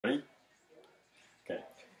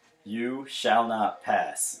You shall not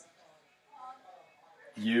pass.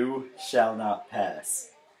 You shall not pass.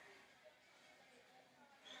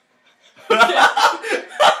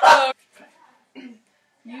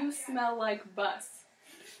 You smell like bus.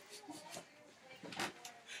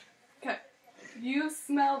 Okay. You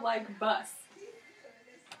smell like bus.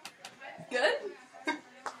 Good?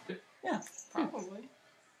 Yeah. Probably.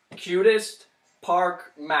 Cutest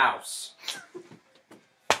park mouse.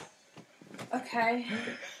 Okay.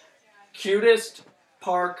 Cutest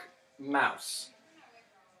park mouse.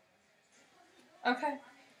 Okay.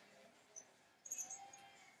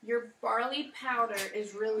 Your barley powder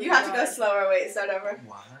is really You have to go good. slower. Wait, start over.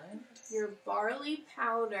 What? Your barley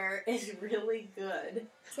powder is really good.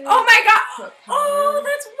 Oh my god! Put Oh, powder.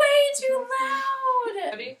 that's way too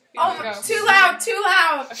loud! Ready? Oh, Go. too loud, too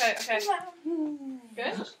loud! Okay, okay. Too loud.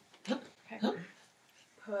 Good? Okay.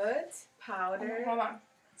 Put powder. Hold on.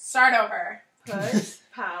 Start over. Put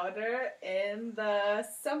powder in the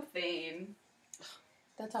something.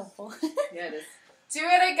 That's helpful. Yeah, it is. Do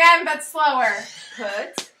it again, but slower.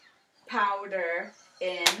 Put powder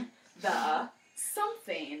in the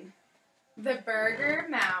something. The burger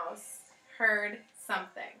mouse heard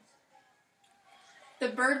something. The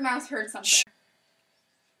bird mouse heard something.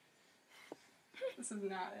 This is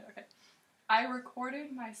not it. Okay. I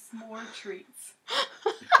recorded my s'more treats.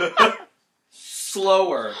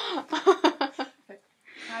 Slower. Okay.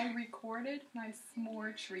 I recorded my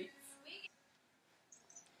s'more treats.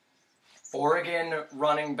 Oregon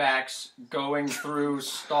running backs going through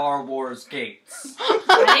Star Wars gates.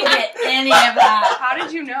 I didn't get any of that. How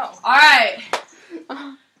did you know? Alright.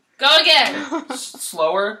 Go again.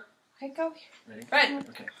 Slower. I go Ready? Right.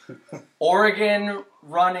 Okay. Oregon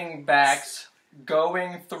running backs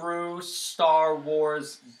going through Star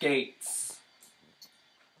Wars gates.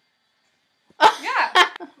 Yeah.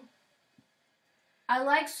 I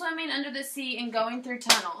like swimming under the sea and going through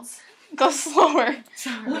tunnels. Go slower.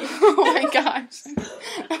 Oh my gosh.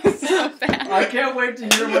 That was so bad. I can't wait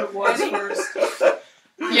to hear what it was first.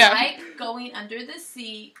 Yeah. I like going under the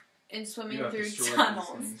sea and swimming through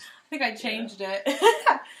tunnels. I think I changed it.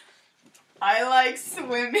 I like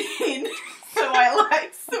swimming, so I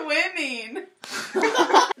like swimming.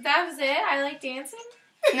 That was it? I like dancing?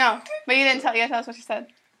 No, but you didn't tell us what you said.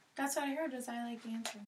 That's what I heard, is I like dancing.